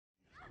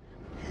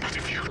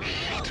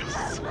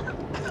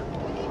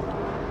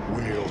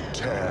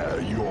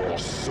tear your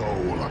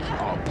soul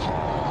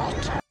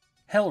apart.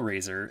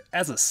 Hellraiser,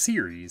 as a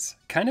series,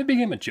 kind of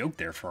became a joke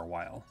there for a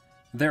while.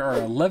 There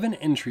are 11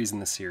 entries in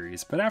the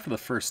series, but after the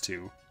first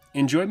two,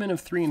 enjoyment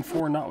of 3 and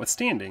 4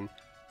 notwithstanding,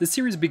 the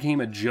series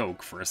became a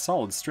joke for a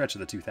solid stretch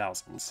of the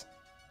 2000s.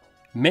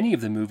 Many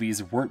of the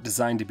movies weren't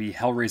designed to be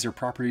Hellraiser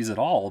properties at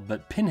all,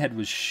 but Pinhead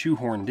was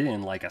shoehorned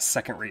in like a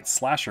second-rate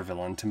slasher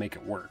villain to make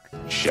it work.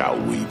 Shall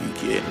we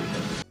begin?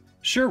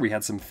 Sure, we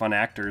had some fun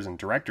actors and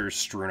directors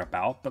strewn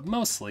about, but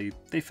mostly,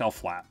 they fell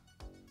flat.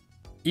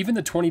 Even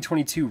the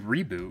 2022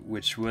 reboot,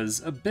 which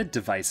was a bit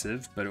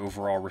divisive, but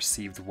overall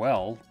received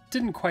well,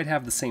 didn't quite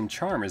have the same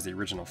charm as the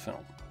original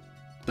film.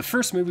 The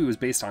first movie was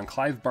based on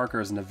Clive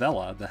Barker's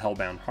novella, The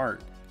Hellbound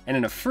Heart, and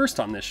in a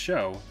first on this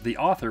show, the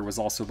author was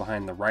also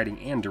behind the writing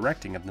and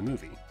directing of the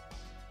movie.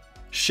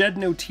 Shed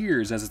no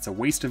tears as it's a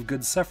waste of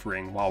good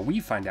suffering while we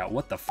find out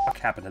what the fuck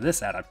happened to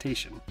this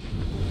adaptation.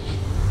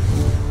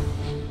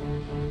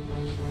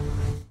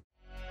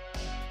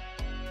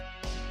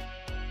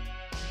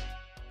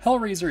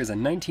 Hellraiser is a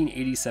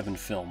 1987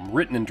 film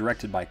written and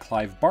directed by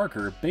Clive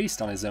Barker based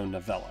on his own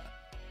novella.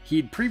 He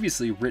had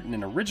previously written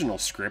an original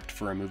script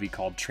for a movie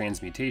called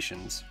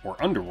Transmutations,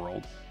 or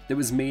Underworld, that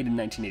was made in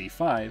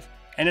 1985,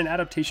 and an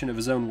adaptation of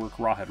his own work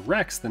Rawhead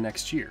Rex the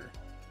next year,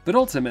 but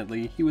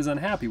ultimately he was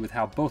unhappy with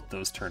how both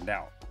those turned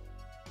out.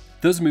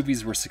 Those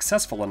movies were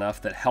successful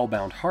enough that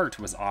Hellbound Heart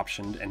was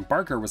optioned and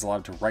Barker was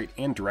allowed to write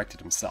and direct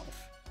it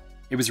himself.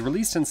 It was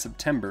released in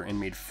September and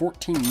made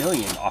 $14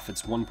 million off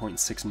its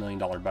 $1.6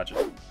 million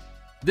budget.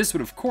 This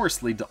would of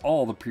course lead to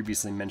all the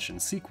previously mentioned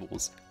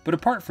sequels, but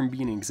apart from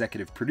being an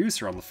executive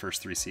producer on the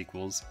first 3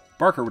 sequels,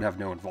 Barker would have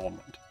no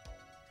involvement.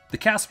 The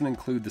cast would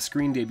include the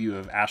screen debut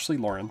of Ashley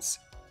Lawrence,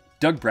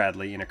 Doug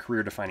Bradley in a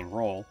career-defining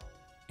role,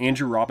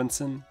 Andrew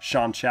Robinson,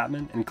 Sean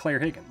Chapman, and Claire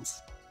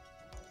Higgins.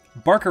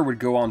 Barker would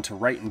go on to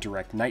write and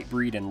direct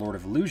Nightbreed and Lord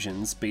of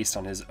Illusions based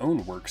on his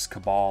own works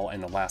Cabal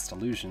and The Last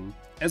Illusion,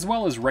 as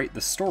well as write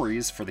the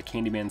stories for the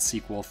Candyman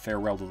sequel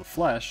Farewell to the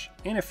Flesh,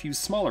 and a few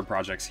smaller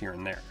projects here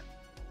and there.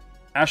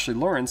 Ashley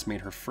Lawrence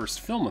made her first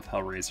film with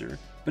Hellraiser,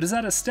 but has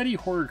had a steady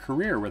horror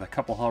career with a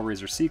couple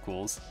Hellraiser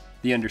sequels,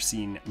 the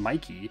underseen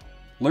Mikey,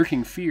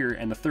 Lurking Fear,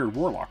 and the third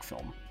Warlock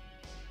film.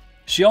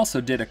 She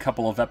also did a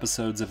couple of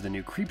episodes of the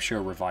new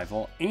Creepshow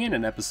revival and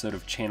an episode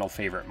of channel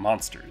favorite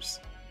Monsters.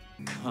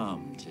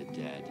 Come to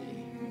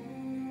Daddy.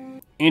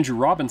 Andrew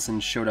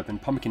Robinson showed up in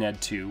Pumpkinhead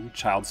 2,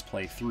 Child's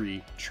Play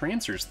 3,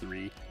 Trancers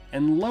 3,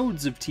 and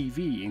loads of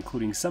TV,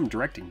 including some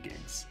directing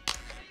gigs.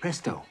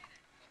 Presto,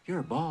 you're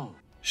a ball.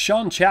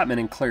 Sean Chapman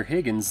and Claire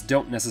Higgins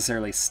don't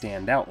necessarily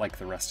stand out like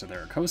the rest of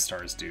their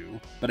co-stars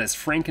do, but as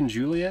Frank and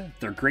Julia,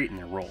 they're great in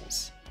their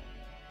roles.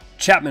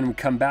 Chapman would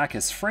come back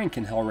as Frank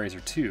in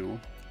Hellraiser 2,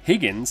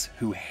 Higgins,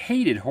 who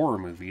hated horror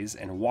movies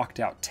and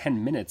walked out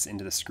 10 minutes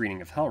into the screening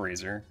of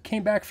Hellraiser,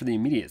 came back for the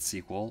immediate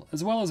sequel,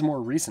 as well as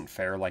more recent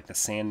fare like The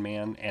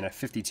Sandman and a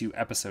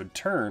 52-episode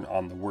turn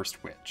on The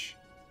Worst Witch.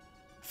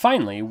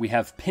 Finally, we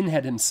have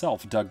Pinhead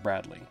himself, Doug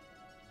Bradley.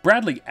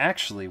 Bradley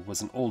actually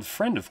was an old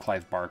friend of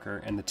Clive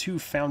Barker, and the two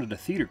founded a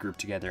theater group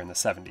together in the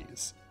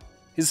 70s.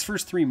 His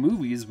first 3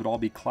 movies would all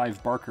be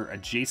Clive Barker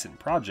adjacent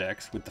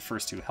projects, with the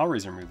first 2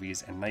 Hellraiser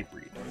movies and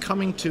Nightbreed.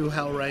 Coming to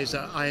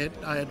Hellraiser,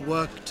 I had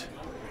worked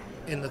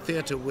in the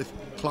theatre with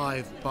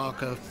Clive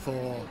Barker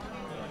for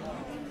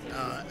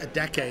a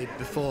decade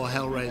before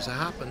Hellraiser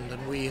happened,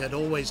 and we had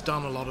always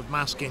done a lot of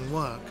masking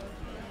work.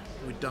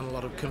 We'd done a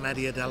lot of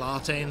Commedia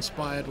dell'arte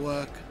inspired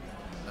work,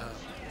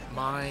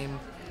 mime,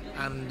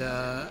 and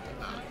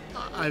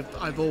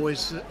I've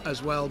always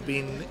as well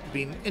been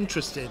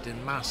interested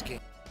in masking.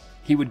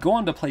 He would go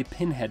on to play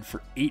Pinhead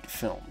for 8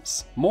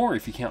 films, more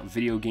if you count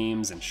video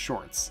games and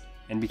shorts,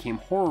 and became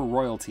horror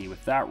royalty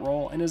with that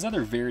role and his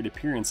other varied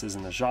appearances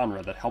in the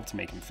genre that helped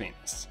make him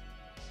famous.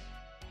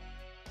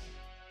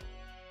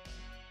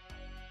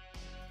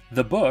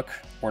 The book,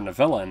 or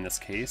novella in this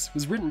case,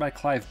 was written by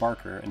Clive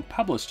Barker and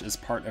published as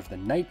part of the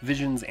Night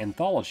Visions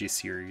anthology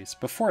series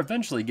before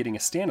eventually getting a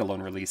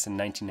standalone release in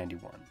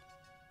 1991.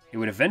 It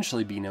would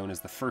eventually be known as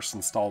the first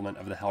installment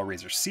of the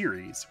Hellraiser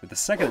series, with the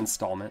second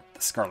installment,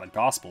 The Scarlet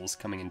Gospels,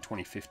 coming in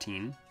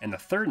 2015, and the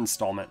third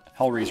installment,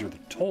 Hellraiser The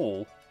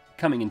Toll,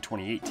 coming in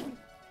 2018.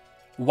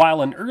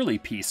 While an early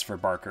piece for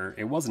Barker,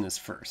 it wasn't his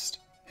first.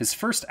 His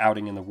first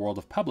outing in the world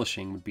of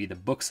publishing would be the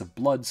Books of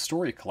Blood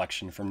story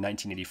collection from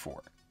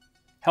 1984.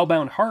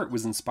 Hellbound Heart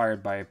was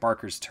inspired by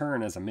Barker's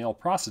turn as a male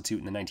prostitute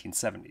in the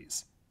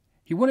 1970s.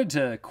 He wanted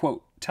to,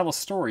 quote, tell a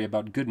story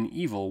about good and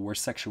evil where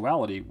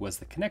sexuality was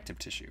the connective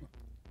tissue,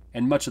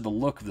 and much of the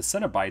look of the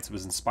Cenobites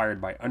was inspired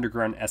by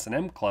underground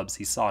S&M clubs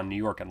he saw in New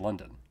York and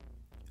London.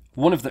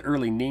 One of the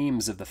early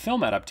names of the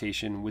film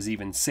adaptation was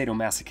even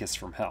Sadomasochist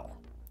from Hell,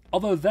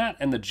 although that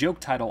and the joke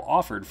title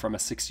offered from a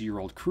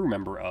 60-year-old crew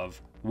member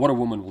of What a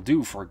Woman Will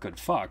Do for a Good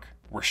Fuck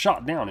were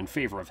shot down in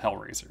favor of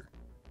Hellraiser.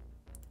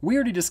 We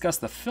already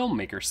discussed the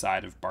filmmaker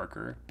side of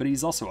Barker, but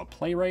he's also a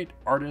playwright,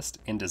 artist,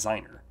 and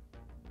designer.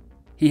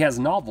 He has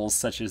novels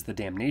such as The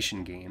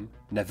Damnation Game,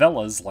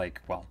 novellas like,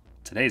 well,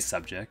 today's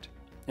subject,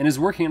 and is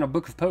working on a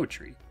book of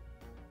poetry.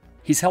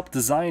 He's helped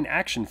design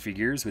action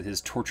figures with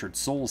his Tortured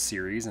Souls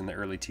series in the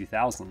early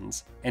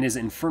 2000s, and his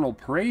Infernal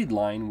Parade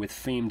line with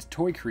famed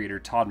toy creator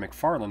Todd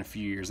McFarlane a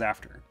few years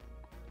after.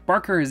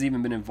 Barker has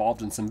even been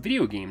involved in some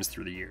video games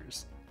through the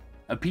years.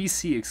 A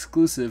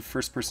PC-exclusive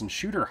first-person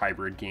shooter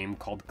hybrid game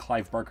called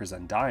Clive Barker's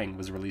Undying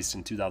was released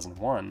in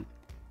 2001,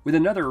 with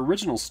another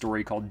original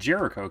story called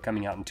Jericho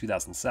coming out in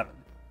 2007.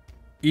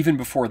 Even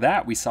before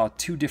that, we saw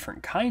two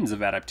different kinds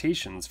of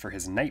adaptations for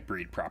his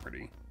Nightbreed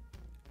property.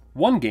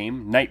 One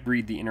game,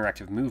 Nightbreed the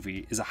Interactive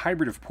Movie, is a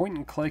hybrid of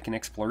point-and-click and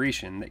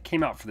exploration that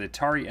came out for the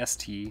Atari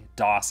ST,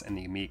 DOS, and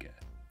the Amiga.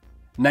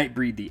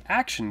 Nightbreed the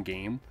Action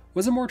Game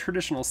was a more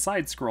traditional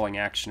side-scrolling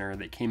actioner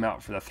that came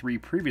out for the three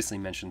previously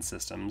mentioned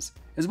systems,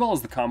 as well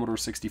as the Commodore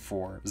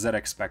 64,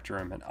 ZX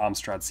Spectrum, and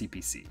Amstrad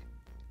CPC.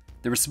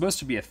 There was supposed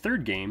to be a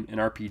third game, an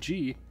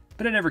RPG,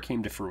 but it never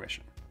came to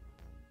fruition.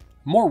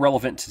 More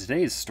relevant to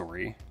today's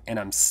story, and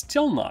I'm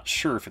still not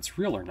sure if it's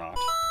real or not,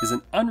 is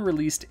an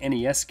unreleased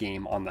NES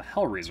game on the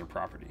Hellraiser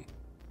property.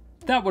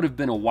 That would have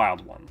been a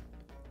wild one.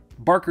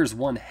 Barker's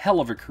one hell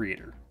of a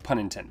creator, pun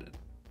intended.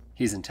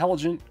 He's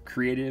intelligent,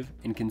 creative,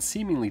 and can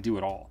seemingly do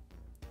it all.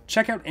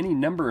 Check out any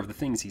number of the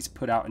things he's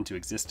put out into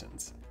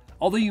existence,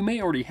 although you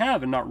may already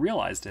have and not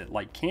realized it,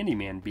 like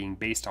Candyman being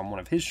based on one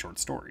of his short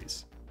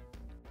stories.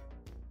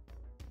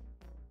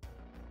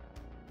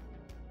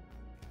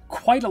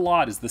 Quite a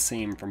lot is the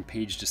same from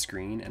page to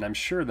screen, and I'm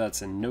sure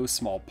that's in no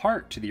small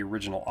part to the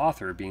original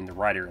author being the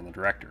writer and the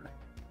director.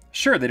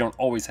 Sure, they don't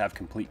always have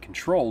complete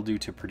control due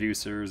to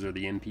producers or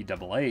the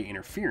MPAA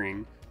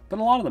interfering, but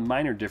a lot of the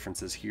minor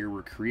differences here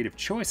were creative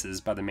choices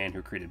by the man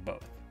who created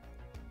both.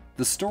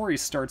 The story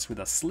starts with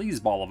a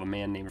sleazeball of a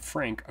man named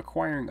Frank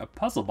acquiring a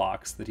puzzle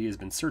box that he has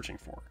been searching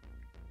for.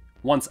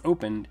 Once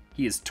opened,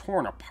 he is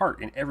torn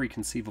apart in every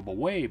conceivable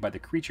way by the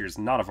creatures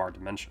not of our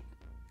dimension.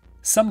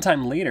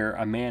 Sometime later,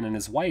 a man and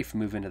his wife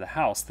move into the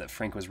house that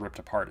Frank was ripped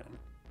apart in.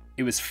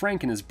 It was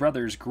Frank and his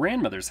brother's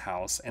grandmother's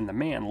house, and the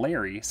man,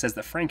 Larry, says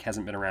that Frank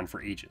hasn't been around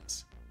for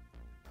ages.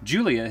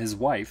 Julia, his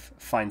wife,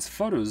 finds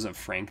photos of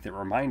Frank that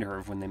remind her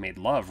of when they made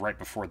love right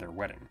before their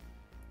wedding.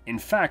 In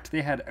fact,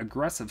 they had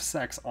aggressive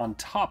sex on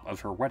top of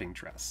her wedding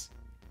dress.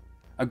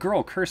 A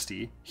girl,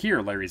 Kirsty,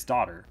 here Larry's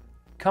daughter,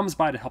 comes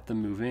by to help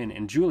them move in,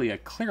 and Julia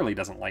clearly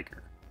doesn't like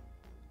her.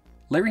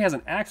 Larry has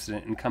an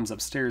accident and comes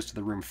upstairs to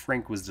the room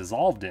Frank was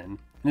dissolved in, and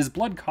his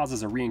blood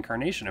causes a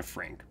reincarnation of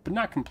Frank, but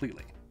not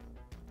completely.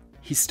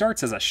 He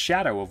starts as a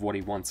shadow of what he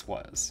once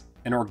was,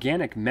 an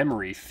organic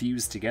memory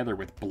fused together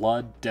with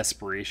blood,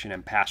 desperation,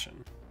 and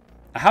passion.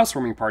 A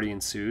housewarming party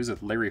ensues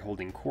with Larry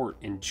holding court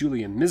and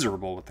Julia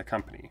miserable with the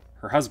company,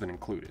 her husband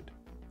included.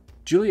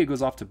 Julia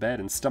goes off to bed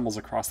and stumbles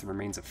across the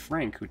remains of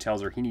Frank, who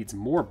tells her he needs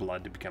more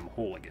blood to become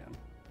whole again.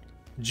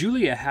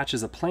 Julia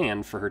hatches a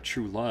plan for her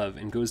true love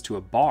and goes to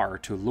a bar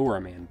to lure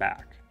a man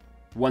back.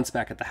 Once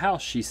back at the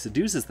house, she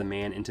seduces the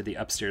man into the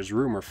upstairs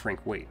room where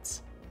Frank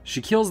waits.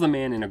 She kills the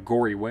man in a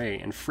gory way,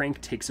 and Frank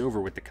takes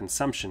over with the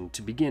consumption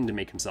to begin to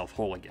make himself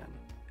whole again,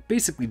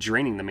 basically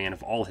draining the man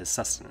of all his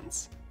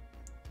sustenance.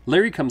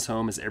 Larry comes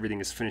home as everything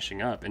is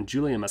finishing up, and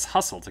Julia must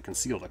hustle to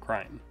conceal the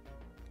crime.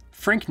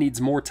 Frank needs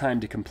more time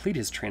to complete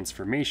his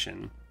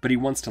transformation, but he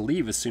wants to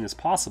leave as soon as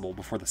possible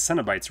before the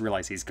Cenobites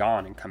realize he's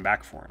gone and come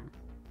back for him.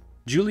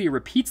 Julia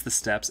repeats the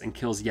steps and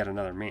kills yet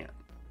another man.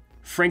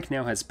 Frank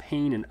now has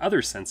pain and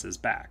other senses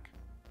back.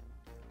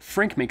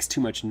 Frank makes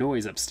too much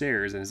noise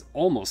upstairs and is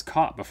almost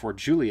caught before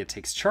Julia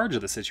takes charge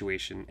of the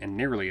situation and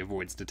narrowly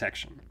avoids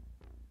detection.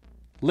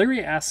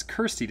 Larry asks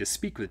Kirsty to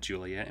speak with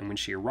Julia, and when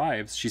she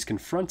arrives, she's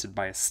confronted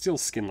by a still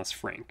skinless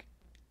Frank.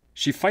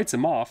 She fights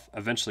him off,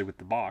 eventually with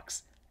the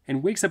box,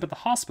 and wakes up at the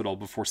hospital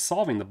before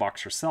solving the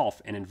box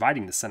herself and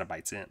inviting the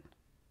Cenobites in.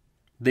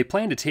 They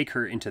plan to take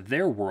her into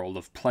their world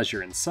of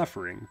pleasure and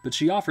suffering, but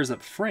she offers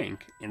up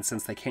Frank, and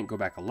since they can't go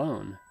back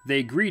alone, they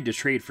agreed to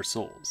trade for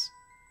souls.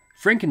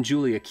 Frank and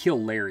Julia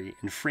kill Larry,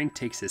 and Frank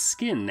takes his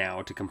skin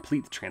now to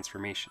complete the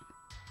transformation.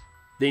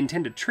 They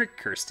intend to trick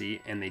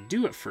Kirsty, and they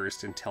do at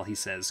first until he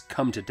says,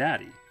 "Come to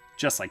Daddy,"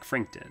 just like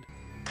Frank did.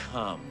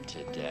 Come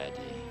to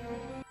Daddy.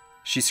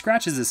 She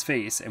scratches his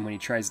face, and when he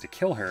tries to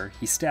kill her,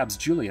 he stabs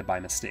Julia by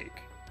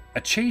mistake. A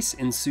chase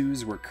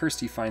ensues where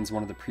Kirsty finds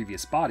one of the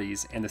previous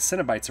bodies, and the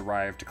Cenobites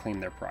arrive to claim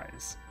their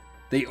prize.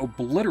 They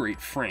obliterate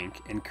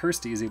Frank, and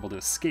Kirsty is able to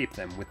escape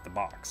them with the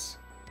box.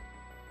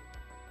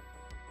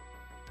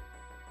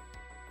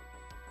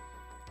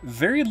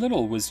 Very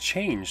little was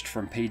changed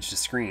from page to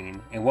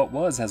screen, and what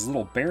was has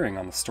little bearing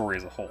on the story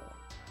as a whole.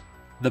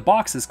 The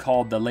box is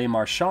called the Le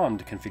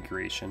Marchand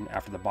configuration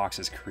after the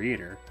box's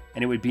creator,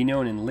 and it would be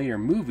known in later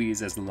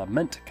movies as the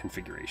Lament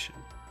configuration.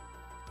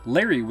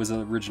 Larry was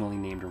originally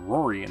named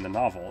Rory in the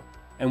novel,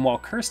 and while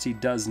Kirsty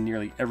does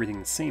nearly everything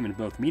the same in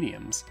both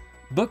mediums,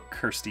 book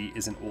Kirsty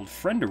is an old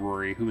friend of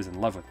Rory who is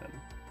in love with him.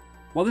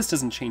 While this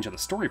doesn't change how the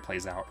story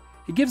plays out,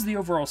 it gives the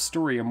overall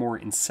story a more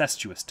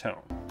incestuous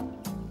tone.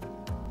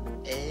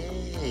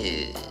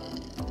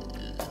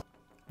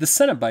 The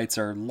Cenobites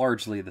are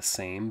largely the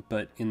same,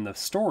 but in the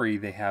story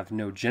they have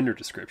no gender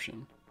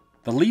description.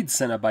 The lead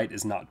Cenobite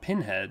is not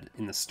Pinhead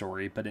in the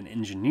story, but an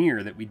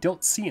engineer that we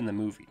don't see in the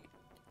movie.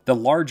 The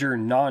larger,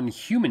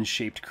 non-human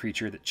shaped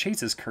creature that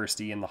chases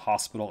Kirsty in the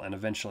hospital and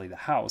eventually the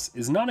house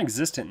is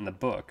non-existent in the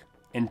book,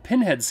 and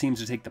Pinhead seems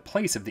to take the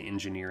place of the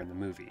engineer in the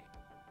movie.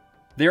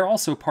 They are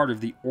also part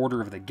of the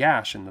Order of the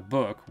Gash in the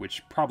book,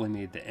 which probably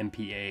made the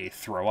MPA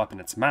throw up in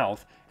its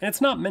mouth, and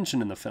it's not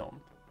mentioned in the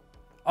film.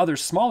 Other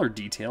smaller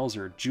details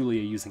are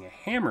Julia using a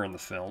hammer in the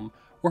film,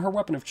 or her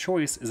weapon of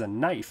choice is a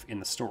knife in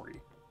the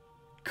story.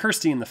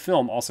 Kirsty in the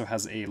film also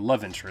has a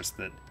love interest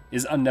that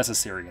is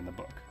unnecessary in the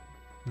book.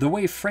 The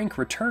way Frank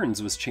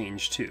returns was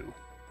changed too.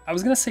 I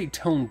was going to say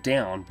toned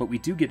down, but we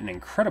do get an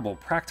incredible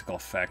practical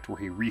effect where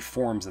he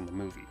reforms in the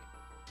movie.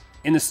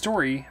 In the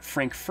story,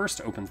 Frank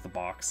first opens the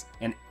box,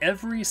 and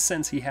every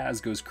sense he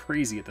has goes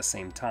crazy at the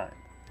same time.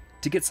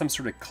 To get some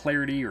sort of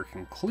clarity or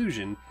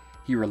conclusion,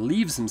 he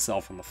relieves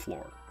himself on the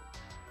floor.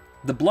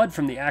 The blood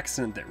from the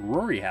accident that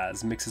Rory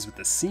has mixes with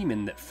the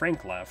semen that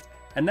Frank left,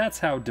 and that's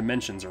how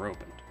dimensions are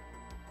opened.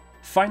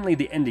 Finally,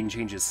 the ending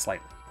changes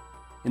slightly.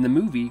 In the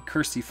movie,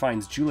 Kirsty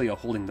finds Julia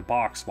holding the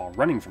box while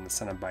running from the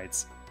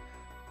Cenobites,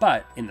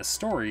 but in the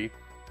story,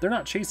 they're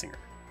not chasing her.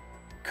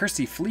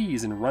 Kirsty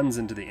flees and runs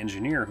into the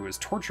engineer who is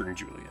torturing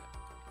Julia.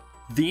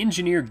 The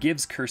engineer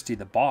gives Kirsty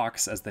the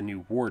box as the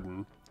new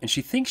warden, and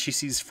she thinks she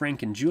sees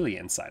Frank and Julia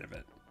inside of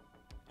it.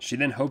 She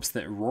then hopes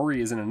that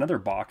Rory is in another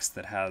box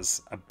that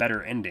has a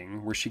better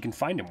ending where she can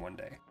find him one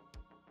day.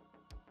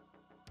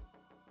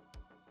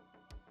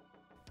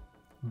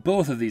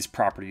 Both of these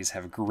properties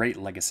have great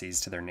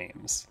legacies to their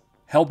names.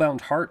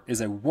 Hellbound Heart is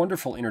a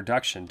wonderful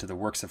introduction to the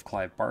works of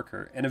Clive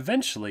Barker, and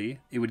eventually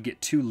it would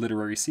get 2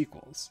 literary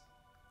sequels.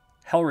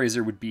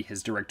 Hellraiser would be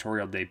his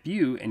directorial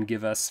debut and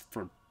give us,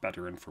 for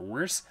better and for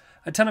worse,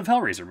 a ton of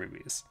Hellraiser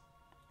movies.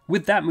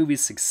 With that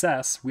movie's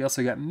success, we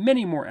also got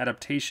many more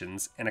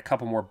adaptations and a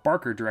couple more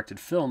Barker-directed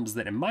films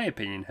that, in my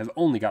opinion, have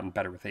only gotten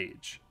better with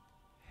age.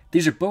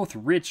 These are both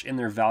rich in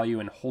their value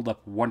and hold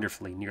up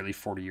wonderfully nearly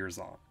 40 years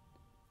on.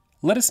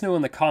 Let us know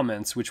in the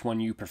comments which one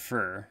you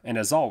prefer, and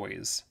as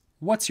always,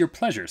 what's your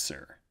pleasure,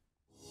 sir?